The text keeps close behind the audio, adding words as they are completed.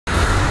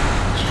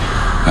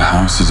A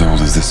house as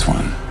old as this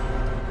one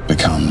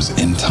becomes,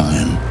 in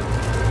time,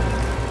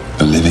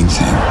 a living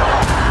thing.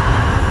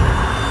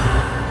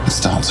 It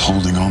starts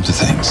holding on to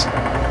things,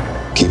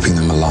 keeping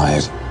them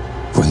alive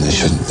when they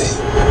shouldn't be.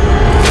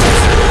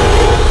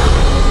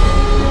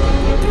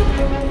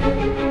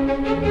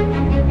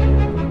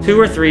 2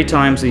 or 3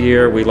 times a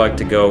year, we like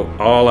to go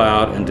all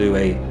out and do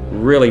a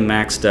really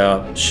maxed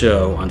out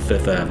show on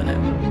Fifth Avenue.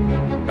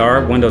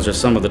 Our windows are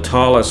some of the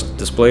tallest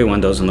display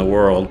windows in the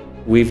world.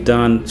 We've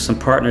done some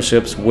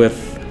partnerships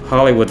with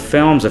Hollywood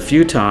Films a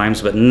few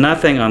times, but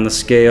nothing on the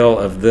scale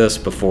of this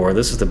before.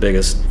 This is the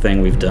biggest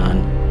thing we've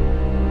done.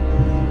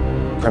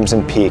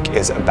 Crimson Peak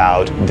is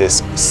about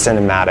this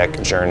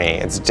cinematic journey.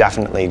 It's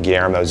definitely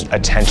Guillermo's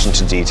attention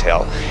to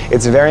detail.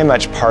 It's very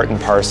much part and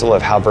parcel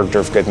of how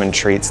Bergdorf Goodman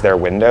treats their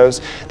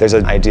windows. There's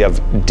an idea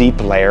of deep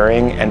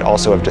layering and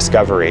also of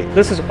discovery.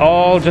 This is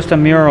all just a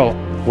mural.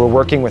 We're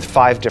working with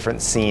 5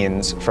 different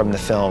scenes from the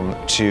film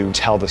to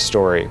tell the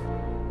story.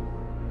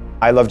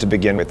 I love to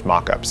begin with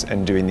mock-ups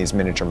and doing these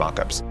miniature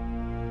mock-ups.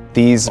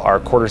 These are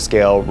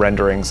quarter-scale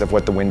renderings of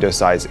what the window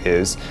size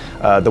is.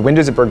 The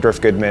windows at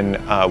Bergdorf Goodman,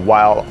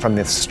 while from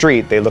the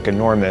street they look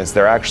enormous,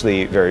 they're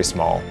actually very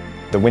small.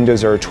 The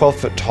windows are 12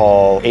 foot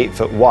tall, 8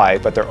 foot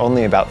wide, but they're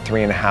only about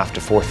 3.5 to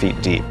 4 feet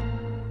deep.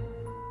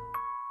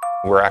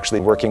 We're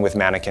actually working with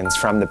mannequins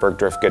from the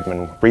Bergdorf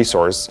Goodman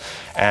resource,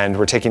 and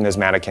we're taking those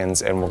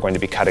mannequins and we're going to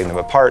be cutting them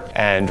apart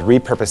and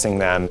repurposing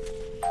them.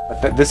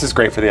 This is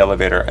great for the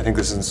elevator. I think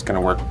this is going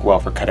to work well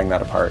for cutting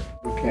that apart.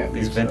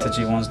 These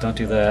vintagey ones don't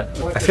do that.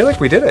 I feel like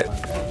we did it.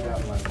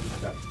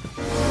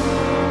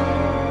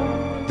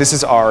 This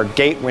is our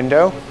gate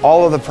window.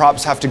 All of the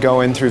props have to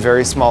go in through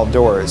very small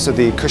doors. So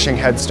the Cushing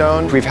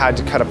headstone, we've had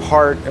to cut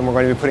apart, and we're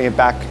going to be putting it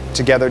back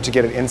together to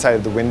get it inside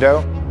of the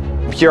window.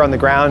 Here on the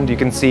ground, you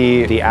can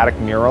see the attic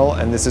mural,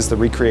 and this is the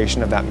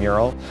recreation of that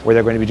mural, where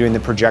they're going to be doing the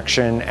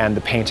projection and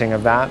the painting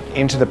of that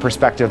into the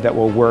perspective that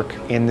will work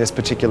in this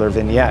particular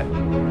vignette.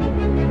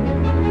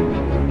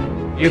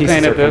 You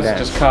painted this,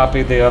 just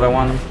copied the other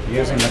one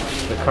using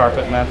the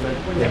carpet method?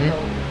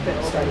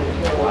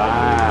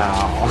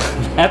 Wow,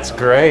 that's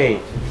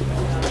great.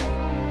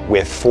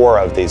 With 4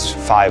 of these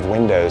 5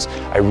 windows,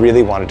 I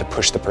really wanted to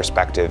push the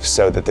perspective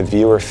so that the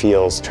viewer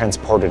feels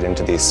transported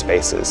into these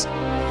spaces.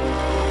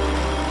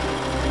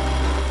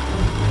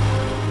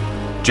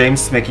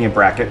 James is making a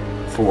bracket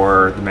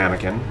for the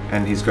mannequin,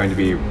 and he's going to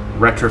be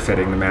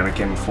retrofitting the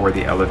mannequin for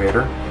the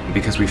elevator.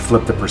 Because we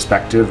flip the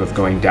perspective of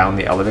going down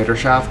the elevator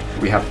shaft,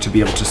 we have to be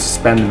able to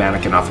suspend the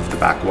mannequin off of the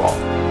back wall.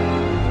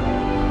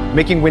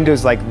 Making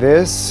windows like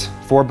this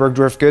for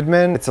Bergdorf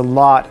Goodman, it's a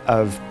lot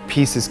of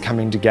pieces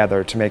coming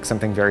together to make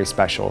something very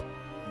special.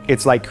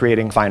 It's like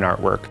creating fine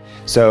artwork.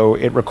 So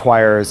it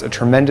requires a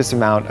tremendous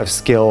amount of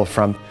skill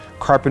from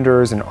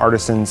carpenters and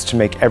artisans to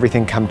make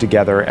everything come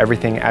together.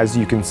 Everything, as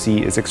you can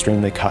see, is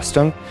extremely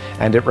custom,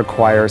 and it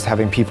requires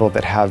having people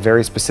that have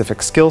very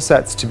specific skill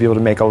sets to be able to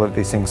make all of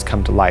these things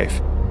come to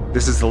life.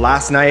 This is the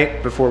last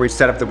night before we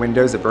set up the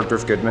windows at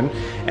Bergdorf Goodman,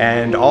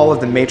 and all of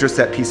the major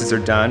set pieces are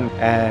done,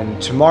 and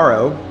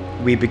tomorrow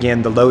we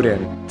begin the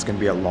load-in. It's going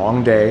to be a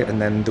long day,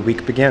 and then the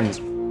week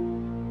begins.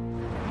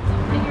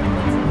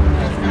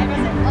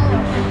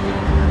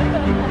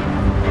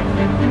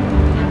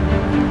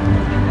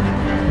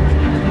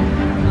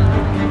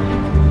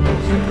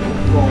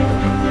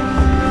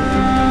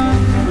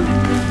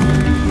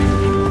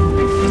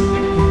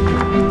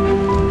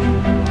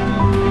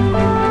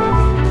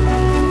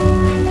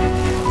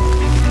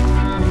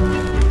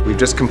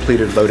 Just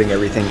completed loading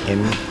everything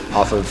in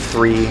off of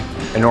 3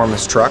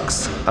 enormous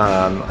trucks,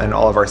 and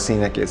all of our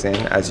scenic is in,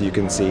 as you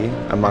can see.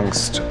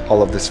 Amongst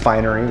all of this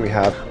finery, we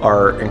have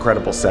our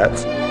incredible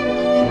sets.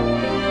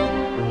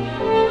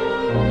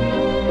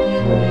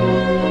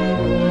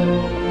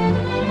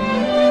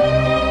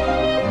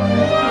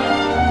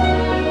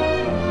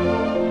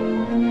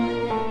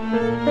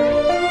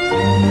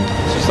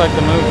 Just like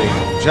the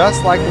movie.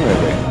 Just like the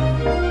movie.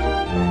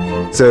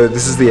 So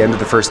this is the end of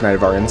the first night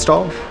of our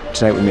install.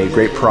 Tonight we made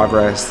great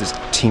progress, this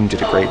team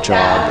did a great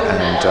job,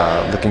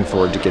 and looking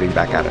forward to getting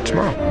back at it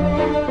tomorrow.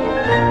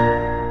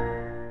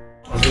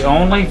 The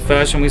only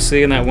fashion we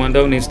see in that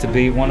window needs to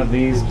be one of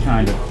these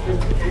kind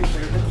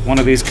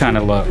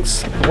of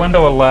looks.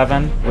 Window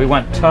 11, we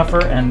went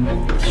tougher and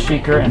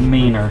chicer and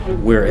meaner.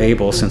 We're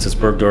able, since it's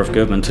Bergdorf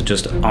Goodman, to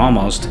just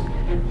almost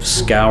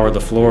scour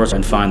the floors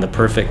and find the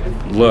perfect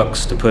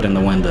looks to put in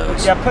the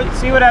windows. Yeah,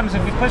 see what happens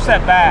if you push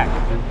that back.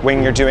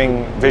 When you're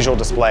doing visual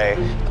display,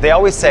 they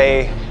always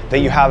say that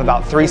you have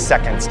about 3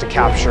 seconds to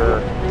capture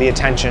the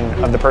attention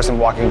of the person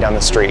walking down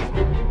the street.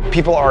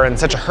 People are in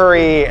such a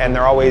hurry and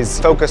they're always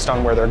focused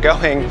on where they're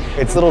going.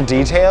 It's little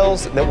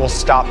details that will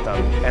stop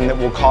them and that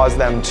will cause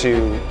them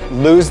to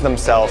lose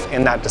themselves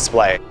in that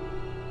display.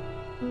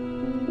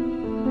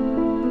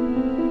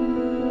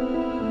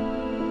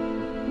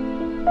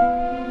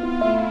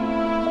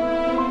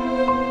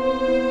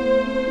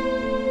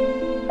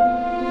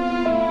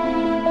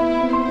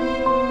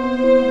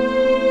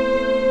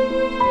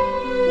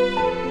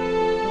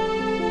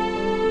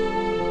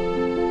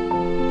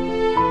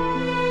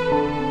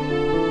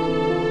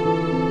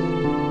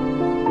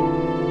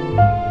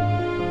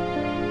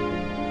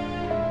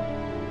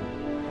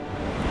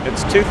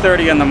 It's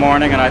 2:30 in the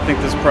morning, and I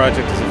think this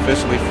project is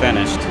officially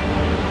finished.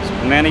 It's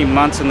many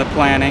months in the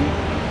planning.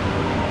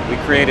 We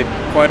created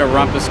quite a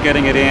rumpus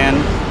getting it in.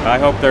 I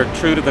hope they're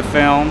true to the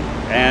film,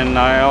 and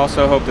I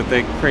also hope that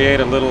they create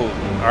a little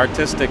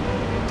artistic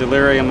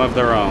delirium of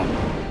their own.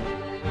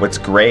 What's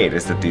great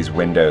is that these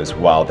windows,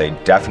 while they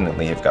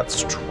definitely have got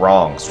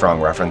strong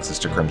references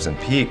to Crimson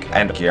Peak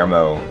and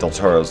Guillermo del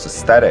Toro's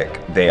aesthetic,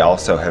 they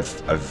also have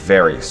a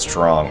very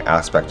strong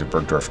aspect of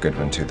Bergdorf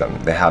Goodman to them.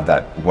 They have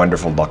that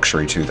wonderful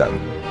luxury to them.